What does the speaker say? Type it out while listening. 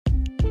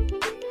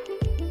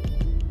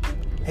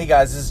Hey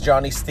guys, this is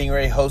Johnny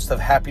Stingray, host of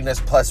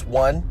Happiness Plus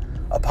One,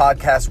 a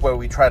podcast where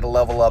we try to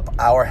level up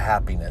our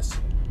happiness.